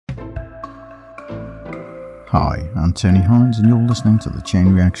Hi, I'm Tony Hines and you're listening to the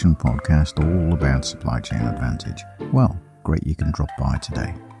Chain Reaction podcast all about supply chain advantage. Well, great you can drop by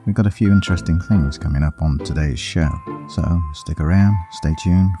today. We've got a few interesting things coming up on today's show, so stick around, stay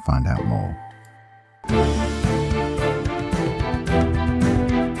tuned, find out more.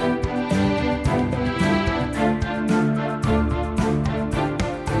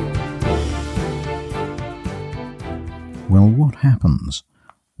 Well, what happens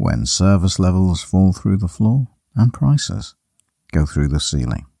when service levels fall through the floor and prices go through the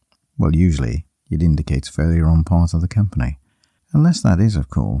ceiling? Well, usually it indicates failure on part of the company. Unless that is, of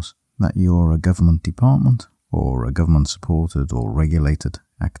course, that you're a government department or a government-supported or regulated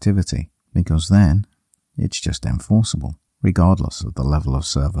activity, because then it's just enforceable, regardless of the level of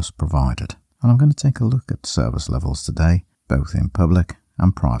service provided. And I'm going to take a look at service levels today, both in public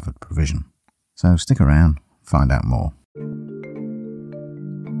and private provision. So stick around, find out more.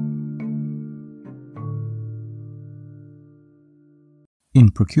 In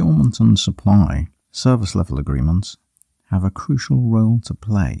procurement and supply, service level agreements have a crucial role to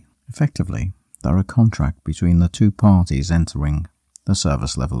play. Effectively, they're a contract between the two parties entering the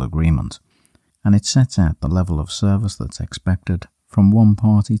service level agreement, and it sets out the level of service that's expected from one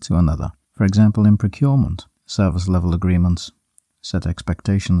party to another. For example, in procurement, service level agreements set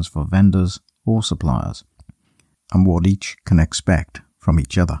expectations for vendors or suppliers and what each can expect from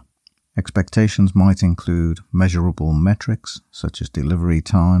each other. Expectations might include measurable metrics such as delivery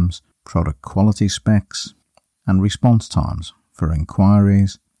times, product quality specs, and response times for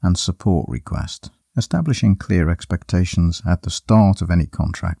inquiries and support requests. Establishing clear expectations at the start of any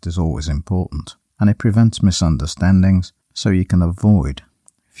contract is always important, and it prevents misunderstandings so you can avoid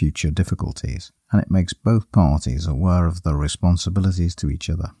future difficulties, and it makes both parties aware of their responsibilities to each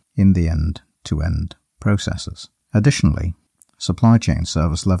other in the end-to-end processes. Additionally, supply chain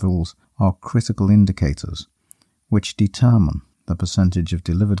service levels are critical indicators which determine the percentage of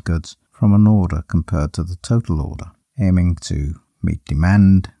delivered goods from an order compared to the total order, aiming to meet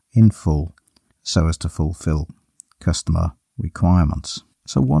demand in full so as to fulfill customer requirements.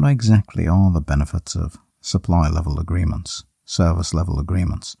 So what exactly are the benefits of supply level agreements, service level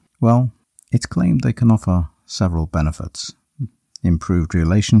agreements? Well, it's claimed they can offer several benefits. Improved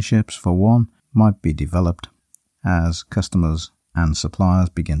relationships, for one, might be developed as customers and suppliers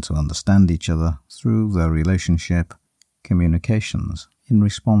begin to understand each other through their relationship communications in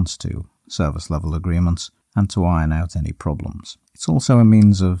response to service level agreements and to iron out any problems. It's also a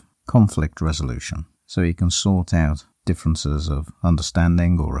means of conflict resolution, so you can sort out differences of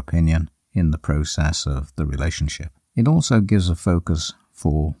understanding or opinion in the process of the relationship. It also gives a focus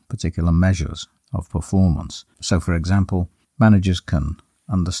for particular measures of performance. So, for example, managers can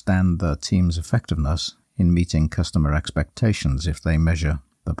understand their team's effectiveness in meeting customer expectations if they measure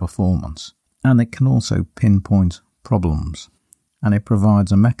the performance. And it can also pinpoint problems, and it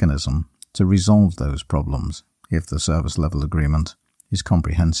provides a mechanism to resolve those problems if the service level agreement is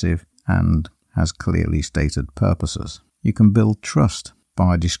comprehensive and has clearly stated purposes. You can build trust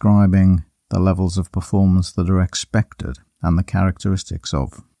by describing the levels of performance that are expected and the characteristics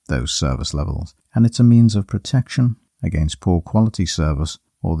of those service levels, and it's a means of protection against poor quality service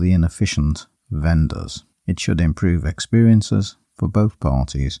or the inefficient vendors. It should improve experiences for both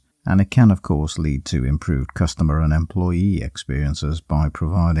parties, and it can of course lead to improved customer and employee experiences by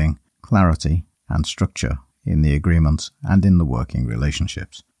providing clarity and structure in the agreements and in the working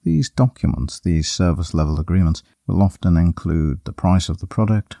relationships. These documents, these service level agreements, will often include the price of the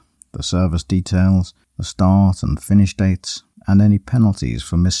product, the service details, the start and finish dates, and any penalties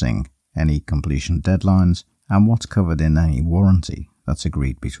for missing any completion deadlines, and what's covered in any warranty that's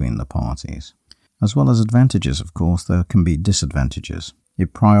agreed between the parties. As well as advantages, of course, there can be disadvantages.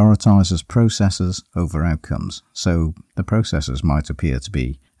 It prioritizes processes over outcomes, so the processes might appear to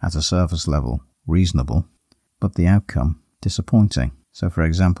be, at a surface level, reasonable, but the outcome disappointing. So, for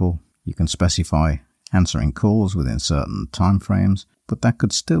example, you can specify answering calls within certain timeframes, but that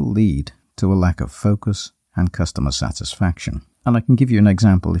could still lead to a lack of focus and customer satisfaction. And I can give you an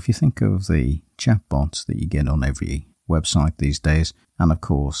example. If you think of the chatbots that you get on every website these days, and of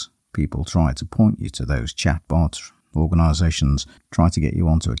course, people try to point you to those chatbots. Organizations try to get you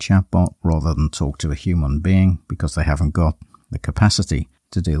onto a chatbot rather than talk to a human being because they haven't got the capacity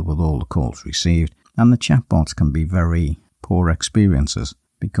to deal with all the calls received. And the chatbots can be very poor experiences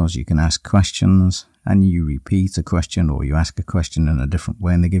because you can ask questions and you repeat a question or you ask a question in a different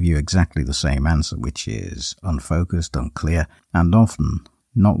way and they give you exactly the same answer, which is unfocused, unclear, and often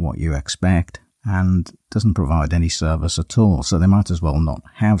not what you expect and doesn't provide any service at all. So they might as well not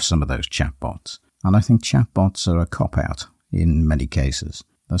have some of those chatbots. And I think chatbots are a cop-out in many cases.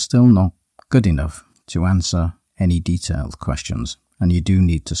 They're still not good enough to answer any detailed questions. And you do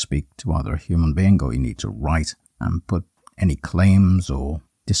need to speak to either a human being, or you need to write and put any claims or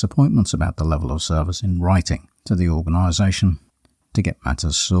disappointments about the level of service in writing to the organisation to get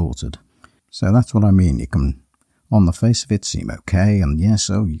matters sorted. So that's what I mean. You can, on the face of it, seem okay, and yes,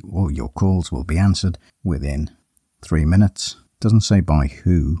 all your calls will be answered within 3 minutes. Doesn't say by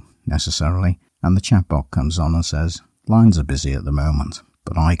who necessarily, and the chatbot comes on and says, lines are busy at the moment,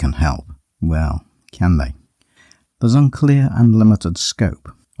 but I can help. Well, can they? There's unclear and limited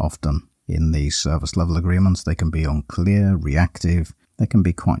scope often in these service level agreements. They can be unclear, reactive, they can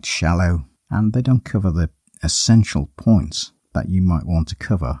be quite shallow, and they don't cover the essential points that you might want to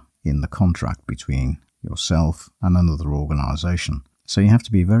cover in the contract between yourself and another organisation. So you have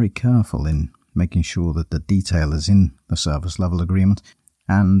to be very careful in making sure that the detail is in the service level agreement,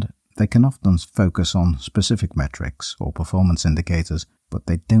 and they can often focus on specific metrics or performance indicators, but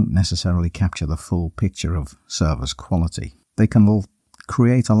they don't necessarily capture the full picture of service quality. They can all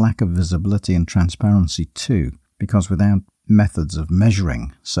create a lack of visibility and transparency too, because without methods of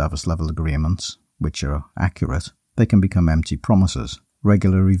measuring service level agreements, which are accurate, they can become empty promises.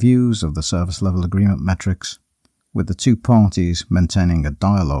 Regular reviews of the service level agreement metrics with the two parties maintaining a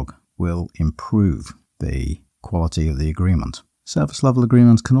dialogue will improve the quality of the agreement. Service level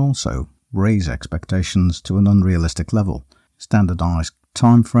agreements can also raise expectations to an unrealistic level. Standardized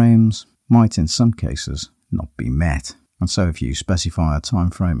timeframes might in some cases not be met, and so if you specify a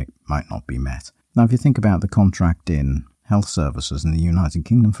timeframe, it might not be met. Now, if you think about the contract in health services in the United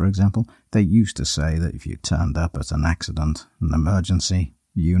Kingdom, for example, they used to say that if you turned up at an accident, an emergency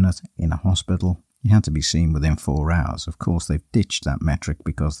unit in a hospital, you had to be seen within 4 hours. Of course, they've ditched that metric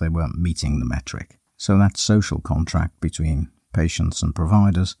because they weren't meeting the metric. So that social contract between patients and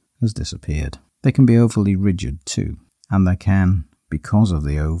providers has disappeared. They can be overly rigid too, and they can, because of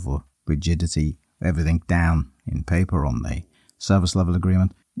the over rigidity, everything down in paper on the service level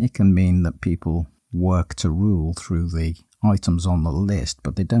agreement, it can mean that people work to rule through the items on the list,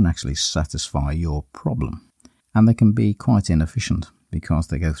 but they don't actually satisfy your problem. And they can be quite inefficient because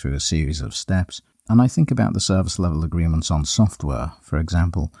they go through a series of steps. And I think about the service level agreements on software. For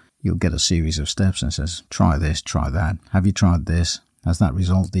example, you'll get a series of steps and it says, try this, try that. Have you tried this? Has that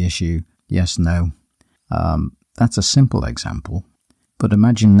resolved the issue? Yes, no. That's a simple example. But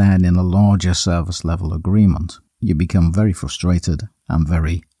imagine that in a larger service level agreement, you become very frustrated and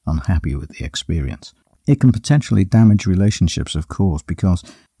very unhappy with the experience. It can potentially damage relationships, of course, because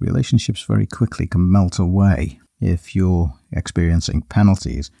relationships very quickly can melt away if you're experiencing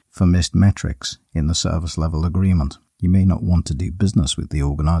penalties for missed metrics in the service level agreement. You may not want to do business with the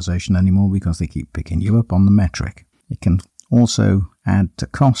organisation anymore because they keep picking you up on the metric. It can also add to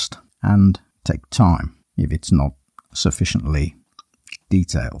cost and take time if it's not sufficiently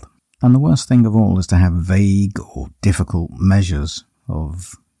detailed. And the worst thing of all is to have vague or difficult measures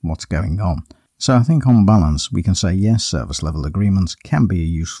of what's going on. So I think on balance we can say yes, service level agreements can be a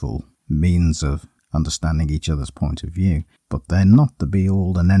useful means of understanding each other's point of view, but they're not the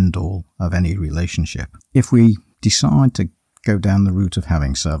be-all and end-all of any relationship. If we decide to go down the route of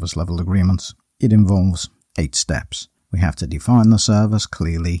having service level agreements, it involves 8 steps. We have to define the service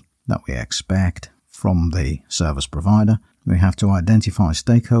clearly that we expect from the service provider. We have to identify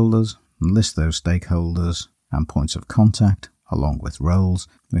stakeholders and list those stakeholders and points of contact along with roles.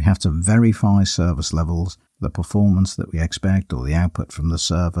 We have to verify service levels, the performance that we expect or the output from the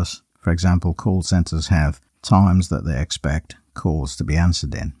service. For example, call centres have times that they expect calls to be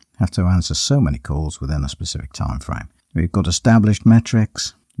answered in. Have to answer so many calls within a specific time frame. We've got established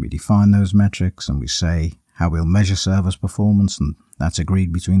metrics. We define those metrics and we say how we'll measure service performance, and that's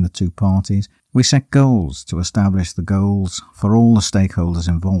agreed between the two parties. We set goals to establish the goals for all the stakeholders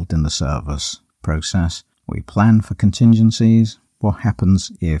involved in the service process. We plan for contingencies. What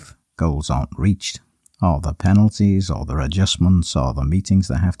happens if goals aren't reached? Are there penalties? Are there adjustments? Are there meetings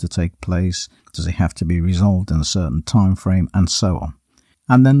that have to take place? Does it have to be resolved in a certain time frame? And so on.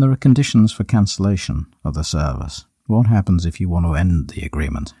 And then there are conditions for cancellation of the service. What happens if you want to end the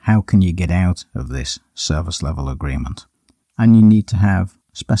agreement? How can you get out of this service level agreement? And you need to have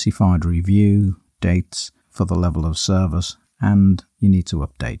specified review dates for the level of service, and you need to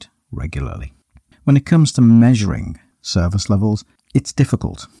update regularly. When it comes to measuring service levels, it's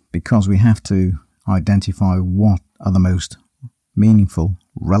difficult because we have to identify what are the most meaningful,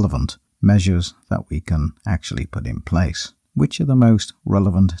 relevant measures that we can actually put in place. Which are the most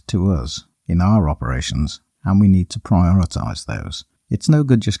relevant to us in our operations, and we need to prioritize those. It's no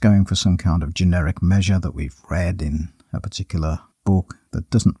good just going for some kind of generic measure that we've read in a particular book that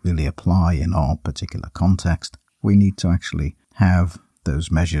doesn't really apply in our particular context. We need to actually have those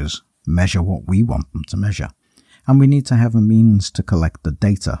measures measure what we want them to measure. And we need to have a means to collect the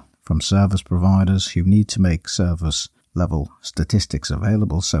data from service providers who need to make service level statistics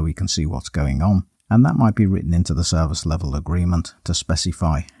available so we can see what's going on. And that might be written into the service level agreement to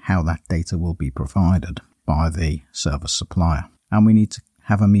specify how that data will be provided by the service supplier. And we need to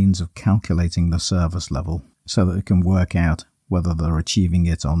have a means of calculating the service level so that we can work out whether they're achieving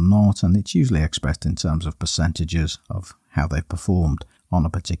it or not, and it's usually expressed in terms of percentages of how they've performed on a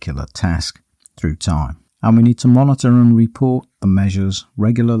particular task through time. And we need to monitor and report the measures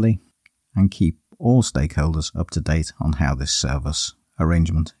regularly and keep all stakeholders up to date on how this service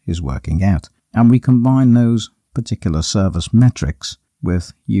arrangement is working out. And we combine those particular service metrics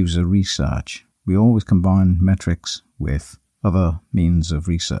with user research. We always combine metrics with other means of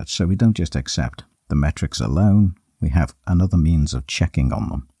research, so we don't just accept the metrics alone, we have another means of checking on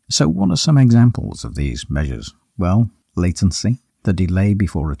them. So what are some examples of these measures? Well, latency, the delay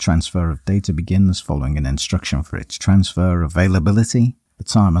before a transfer of data begins following an instruction for its transfer; availability, the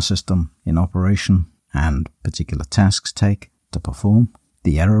time a system in operation and particular tasks take to perform;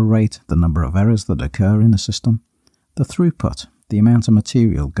 the error rate, the number of errors that occur in a system; the throughput, the amount of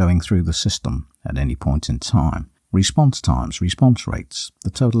material going through the system at any point in time; response times, response rates, the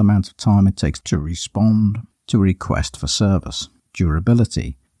total amount of time it takes to respond to a request for service;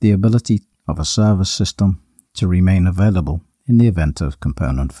 durability, the ability of a service system to remain available in the event of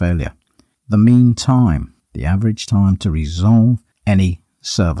component failure; the mean time, the average time to resolve any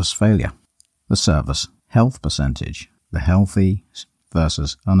service failure; the service health percentage, the healthy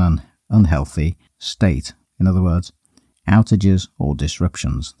versus unhealthy state, in other words, outages or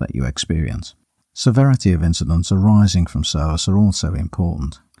disruptions that you experience. Severity of incidents arising from service are also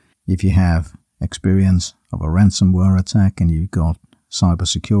important. If you have experience of a ransomware attack and you've got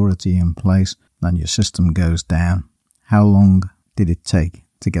cybersecurity in place, then your system goes down. How long did it take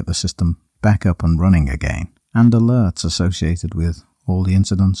to get the system back up and running again? And alerts associated with all the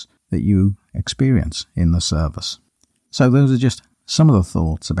incidents that you experience in the service. So those are just some of the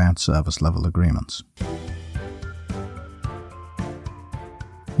thoughts about service level agreements.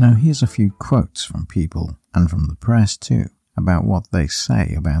 Now here's a few quotes from people and from the press too about what they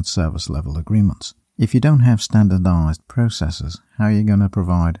say about service level agreements. If you don't have standardized processes, how are you going to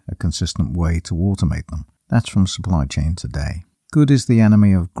provide a consistent way to automate them? That's from Supply Chain Today. Good is the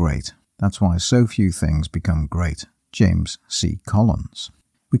enemy of great. That's why so few things become great. James C. Collins.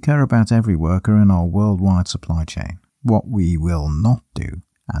 We care about every worker in our worldwide supply chain. What we will not do,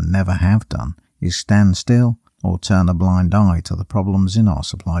 and never have done, is stand still or turn a blind eye to the problems in our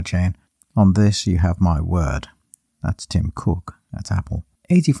supply chain. On this you have my word. That's Tim Cook at Apple.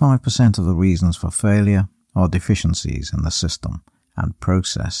 85% of the reasons for failure are deficiencies in the system and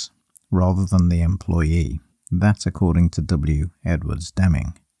process rather than the employee. That's according to W. Edwards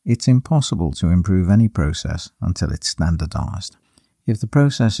Deming. It's impossible to improve any process until it's standardized. If the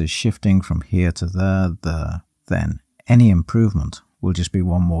process is shifting from here to there, then any improvement will just be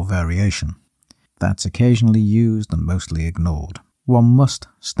one more variation. That's occasionally used and mostly ignored. One must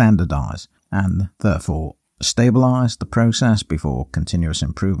standardize and therefore stabilize the process before continuous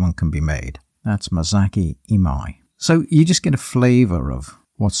improvement can be made. That's Masaki Imai. So you just get a flavor of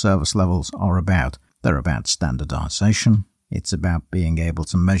what service levels are about. They're about standardization. It's about being able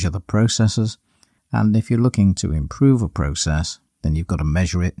to measure the processes. And if you're looking to improve a process, then you've got to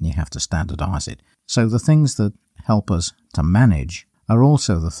measure it and you have to standardize it. So the things that help us to manage are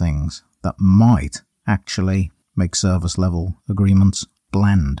also the things that might actually make service level agreements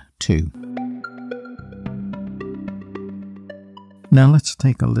bland too. Now let's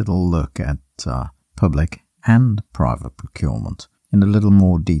take a little look at public and private procurement in a little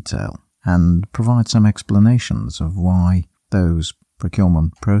more detail and provide some explanations of why those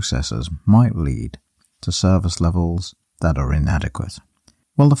procurement processes might lead to service levels that are inadequate.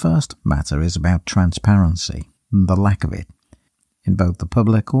 Well, the first matter is about transparency and the lack of it. In both the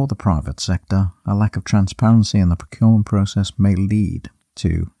public or the private sector, a lack of transparency in the procurement process may lead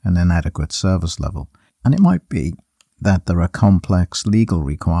to an inadequate service level. And it might be that there are complex legal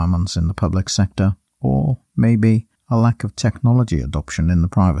requirements in the public sector, or maybe a lack of technology adoption in the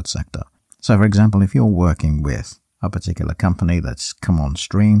private sector. So, for example, if you're working with a particular company that's come on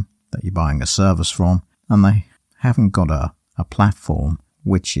stream, that you're buying a service from, and they haven't got a platform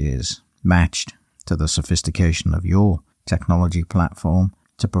which is matched to the sophistication of your technology platform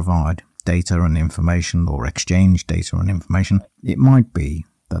to provide data and information or exchange data and information, it might be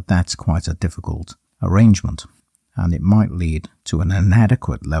that that's quite a difficult arrangement, and it might lead to an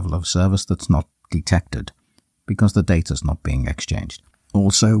inadequate level of service that's not detected because the data's not being exchanged.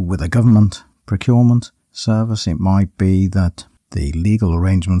 Also, with a government procurement service, it might be that the legal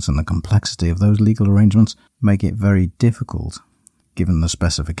arrangements and the complexity of those legal arrangements make it very difficult, given the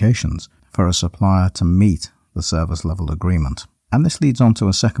specifications, for a supplier to meet the service level agreement. And this leads on to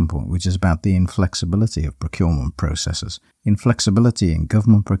a second point, which is about the inflexibility of procurement processes. Inflexibility in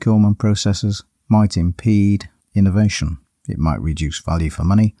government procurement processes might impede innovation. It might reduce value for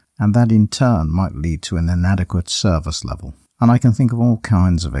money, and that in turn might lead to an inadequate service level. And I can think of all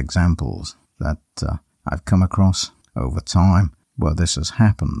kinds of examples that I've come across over time where this has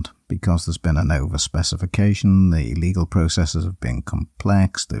happened because there's been an over-specification, the legal processes have been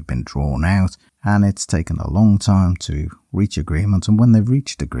complex, they've been drawn out, and it's taken a long time to reach agreement. And when they've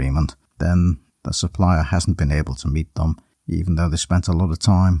reached agreement, then the supplier hasn't been able to meet them, even though they spent a lot of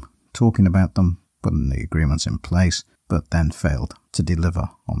time talking about them, putting the agreements in place, but then failed to deliver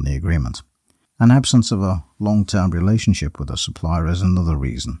on the agreement. An absence of a long-term relationship with a supplier is another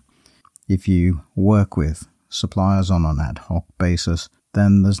reason. If you work with suppliers on an ad hoc basis,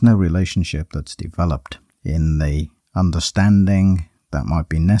 then there's no relationship that's developed in the understanding that might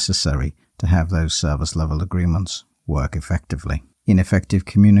be necessary to have those service level agreements work effectively. Ineffective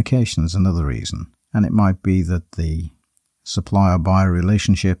communication is another reason, and it might be that the supplier-buyer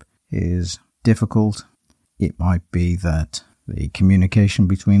relationship is difficult. It might be that the communication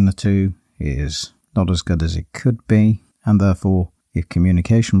between the two is not as good as it could be, and therefore, if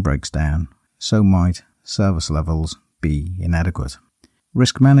communication breaks down, so might service levels be inadequate.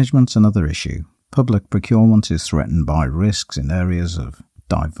 Risk management's another issue. Public procurement is threatened by risks in areas of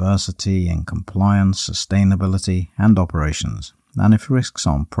diversity and compliance, sustainability, and operations. And if risks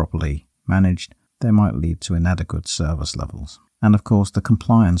aren't properly managed, they might lead to inadequate service levels. And of course, the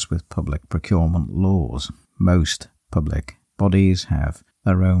compliance with public procurement laws. Most public bodies have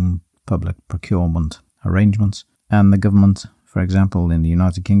their own public procurement arrangements, and the government, for example, in the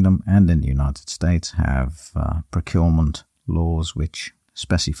United Kingdom and in the United States, have procurement laws which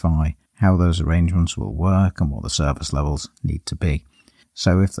specify how those arrangements will work and what the service levels need to be.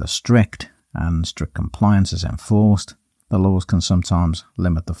 So if they're strict and strict compliance is enforced, the laws can sometimes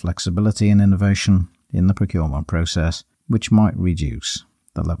limit the flexibility and innovation in the procurement process, which might reduce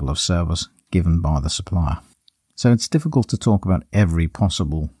the level of service given by the supplier. So it's difficult to talk about every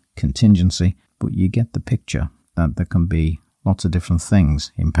possible contingency, but you get the picture that there can be lots of different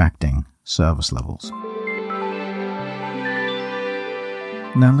things impacting service levels.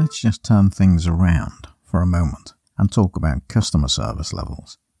 Now let's just turn things around for a moment and talk about customer service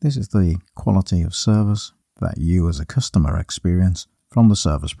levels. This is the quality of service that you as a customer experience from the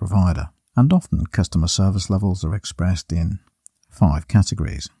service provider. And often customer service levels are expressed in 5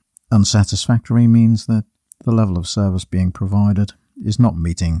 categories. Unsatisfactory means that the level of service being provided is not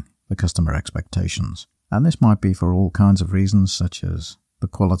meeting the customer expectations. And this might be for all kinds of reasons, such as the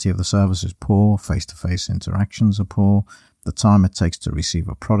quality of the service is poor, face-to-face interactions are poor, the time it takes to receive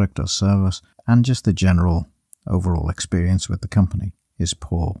a product or service, and just the general overall experience with the company is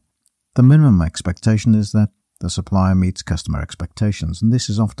poor. The minimum expectation is that the supplier meets customer expectations, and this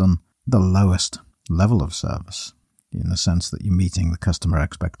is often the lowest level of service, in the sense that you're meeting the customer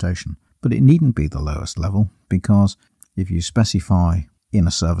expectation. But it needn't be the lowest level, because if you specify in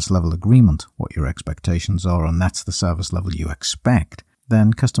a service level agreement what your expectations are, and that's the service level you expect,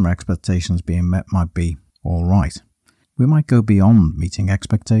 then customer expectations being met might be all right. We might go beyond meeting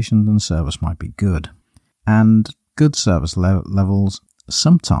expectations and service might be good. And good service levels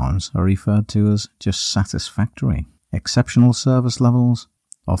sometimes are referred to as just satisfactory. Exceptional service levels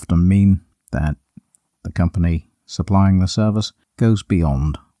often mean that the company supplying the service goes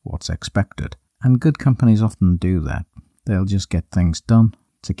beyond what's expected. And good companies often do that. They'll just get things done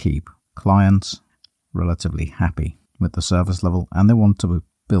to keep clients relatively happy with the service level, and they want to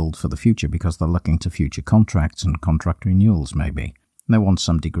build for the future because they're looking to future contracts and contract renewals maybe. They want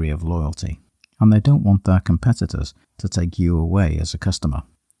some degree of loyalty, and they don't want their competitors to take you away as a customer.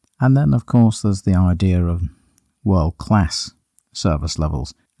 And then, of course, there's the idea of world-class service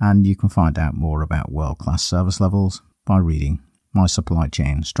levels, and you can find out more about world-class service levels by reading my supply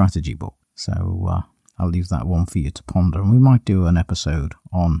chain strategy book. So I'll leave that one for you to ponder, and we might do an episode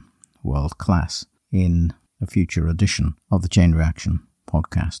on world-class in a future edition of the Chain Reaction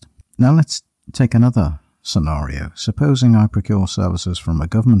podcast. Now let's take another scenario. Supposing I procure services from a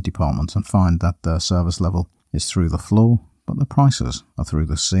government department and find that their service level is through the floor, but the prices are through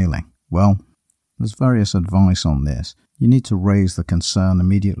the ceiling. Well, there's various advice on this. You need to raise the concern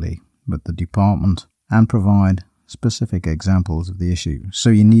immediately with the department and provide specific examples of the issue. So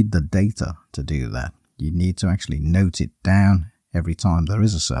you need the data to do that. You need to actually note it down every time there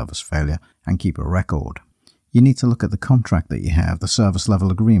is a service failure and keep a record. You need to look at the contract that you have, the service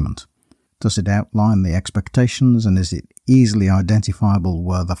level agreement. Does it outline the expectations, and is it easily identifiable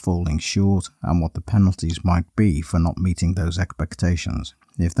where they're falling short and what the penalties might be for not meeting those expectations?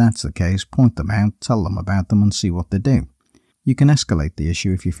 If that's the case, point them out, tell them about them, and see what they do. You can escalate the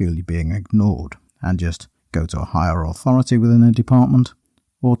issue if you feel you're being ignored, and just go to a higher authority within a department,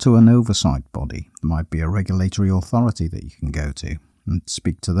 or to an oversight body. There might be a regulatory authority that you can go to and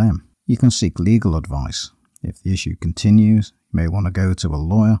speak to them. You can seek legal advice. If the issue continues, you may want to go to a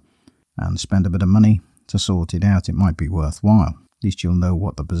lawyer and spend a bit of money to sort it out. It might be worthwhile. At least you'll know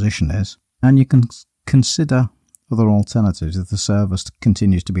what the position is. And you can consider other alternatives if the service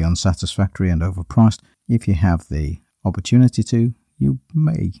continues to be unsatisfactory and overpriced. If you have the opportunity to, you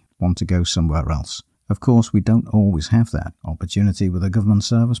may want to go somewhere else. Of course, we don't always have that opportunity with a government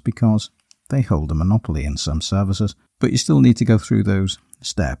service because they hold a monopoly in some services, but you still need to go through those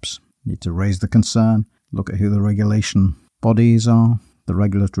steps. You need to raise the concern, look at who the regulatory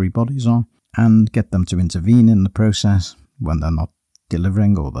bodies are, and get them to intervene in the process when they're not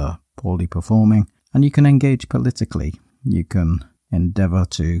delivering or they're poorly performing. And you can engage politically. You can endeavour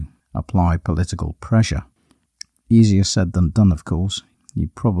to apply political pressure. Easier said than done, of course. You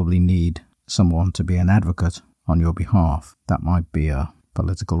probably need someone to be an advocate on your behalf. That might be a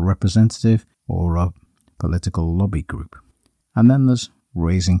political representative or a political lobby group. And then there's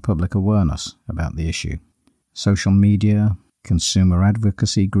raising public awareness about the issue. Social media, consumer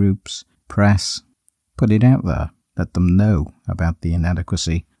advocacy groups, press, put it out there. Let them know about the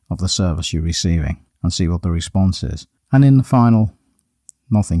inadequacy of the service you're receiving and see what the response is. And in the final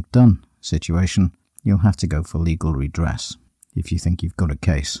nothing done situation, you'll have to go for legal redress if you think you've got a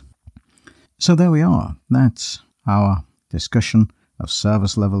case. So there we are. That's our discussion of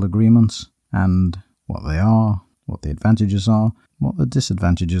service level agreements and what they are, what the advantages are, what the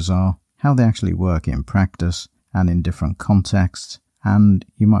disadvantages are, how they actually work in practice and in different contexts. And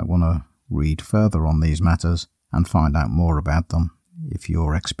you might want to read further on these matters and find out more about them if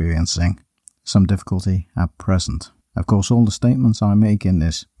you're experiencing some difficulty at present. Of course, all the statements I make in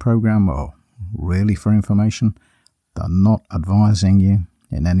this program are really for information. They're not advising you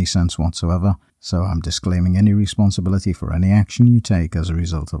in any sense whatsoever, so I'm disclaiming any responsibility for any action you take as a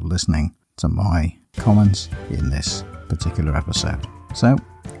result of listening to my comments in this particular episode. So,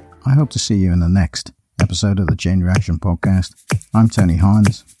 I hope to see you in the next episode of the Chain Reaction Podcast. I'm Tony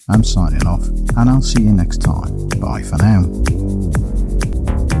Hines, I'm signing off, and I'll see you next time. Bye for now.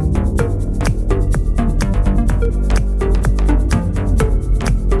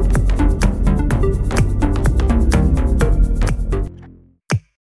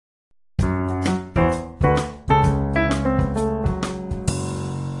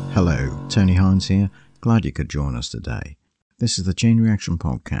 Hello, Tony Hines here. Glad you could join us today. This is the Chain Reaction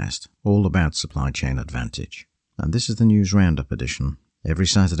Podcast, all about supply chain advantage. And this is the News Roundup edition, every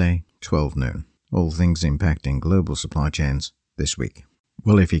Saturday, 12 noon. All things impacting global supply chains this week.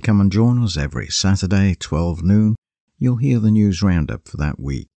 Well, if you come and join us every Saturday, 12 noon, you'll hear the News Roundup for that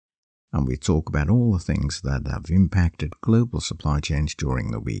week. And we talk about all the things that have impacted global supply chains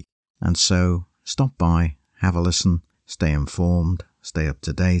during the week. And so, stop by, have a listen, stay informed, stay up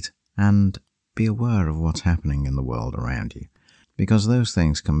to date, and be aware of what's happening in the world around you, because those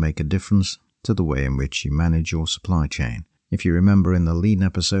things can make a difference to the way in which you manage your supply chain. If you remember in the Lean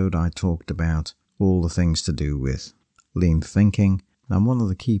episode, I talked about all the things to do with lean thinking, and one of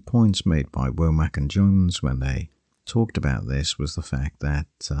the key points made by Womack and Jones when they talked about this was the fact that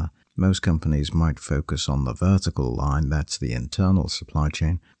most companies might focus on the vertical line, that's the internal supply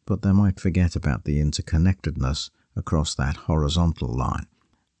chain, but they might forget about the interconnectedness across that horizontal line.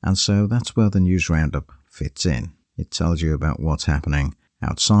 And so that's where the News Roundup fits in. It tells you about what's happening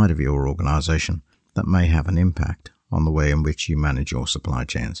outside of your organisation that may have an impact on the way in which you manage your supply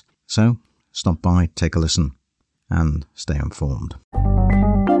chains. So, stop by, take a listen, and stay informed.